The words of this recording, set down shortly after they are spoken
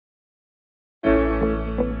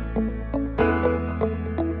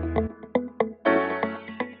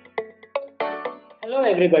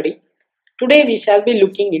everybody. Today we shall be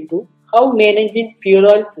looking into how main engine fuel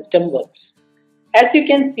oil system works. As you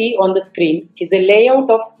can see on the screen is a layout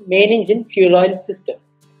of main engine fuel oil system.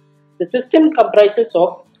 The system comprises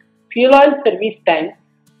of fuel oil service tank,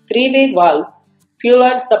 three-way valve, fuel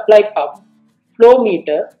oil supply pump, flow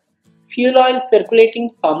meter, fuel oil circulating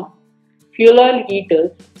pump, fuel oil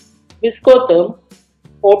heaters, viscotherm,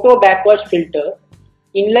 auto backwash filter,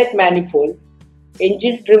 inlet manifold,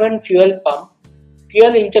 engine-driven fuel pump,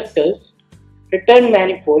 fuel injectors, return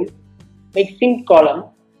manifold, mixing column,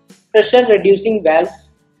 pressure reducing valves,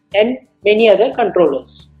 and many other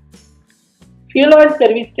controllers. Fuel oil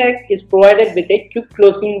service tank is provided with a quick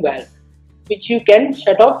closing valve, which you can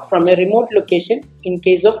shut off from a remote location in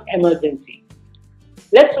case of emergency.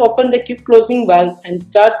 Let's open the quick closing valve and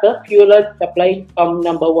start the fuel oil supply pump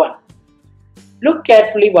number 1. Look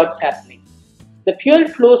carefully what's happening. The fuel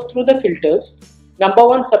flows through the filters, number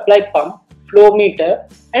 1 supply pump, flow meter,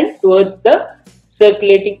 and towards the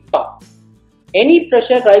circulating pump. Any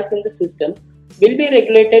pressure rise in the system will be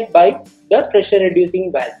regulated by the pressure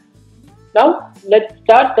reducing valve. Now let's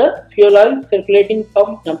start the fuel oil circulating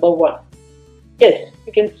pump number 1. Yes,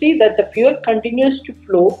 you can see that the fuel continues to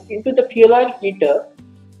flow into the fuel oil heater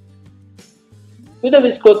to the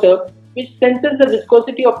viscotherm, which senses the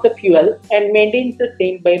viscosity of the fuel and maintains the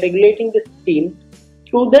same by regulating the steam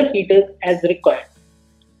through the heaters as required.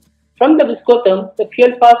 From the viscotherm, the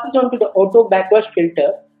fuel passes on to the auto backwash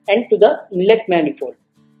filter and to the inlet manifold.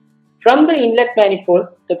 From the inlet manifold,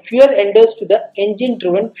 the fuel enters to the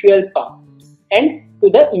engine-driven fuel pump and to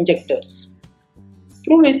the injectors,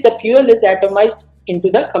 through which the fuel is atomized into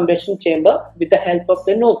the combustion chamber with the help of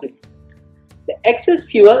the nozzle. The excess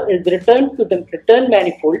fuel is returned to the return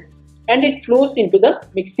manifold and it flows into the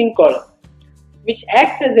mixing column, which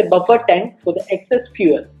acts as a buffer tank for the excess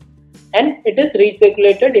fuel, and it is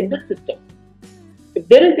recirculated in the system. If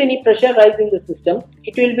there is any pressure rise in the system,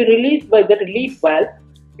 it will be released by the relief valve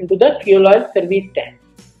into the fuel oil service tank.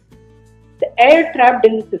 The air trapped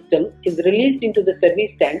in the system is released into the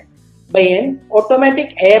service tank by an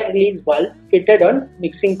automatic air release valve fitted on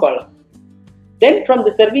mixing column. Then from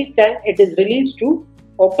the service tank it is released to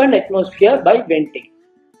open atmosphere by venting.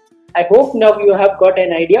 I hope now you have got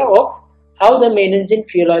an idea of how the main engine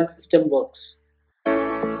fuel oil system works.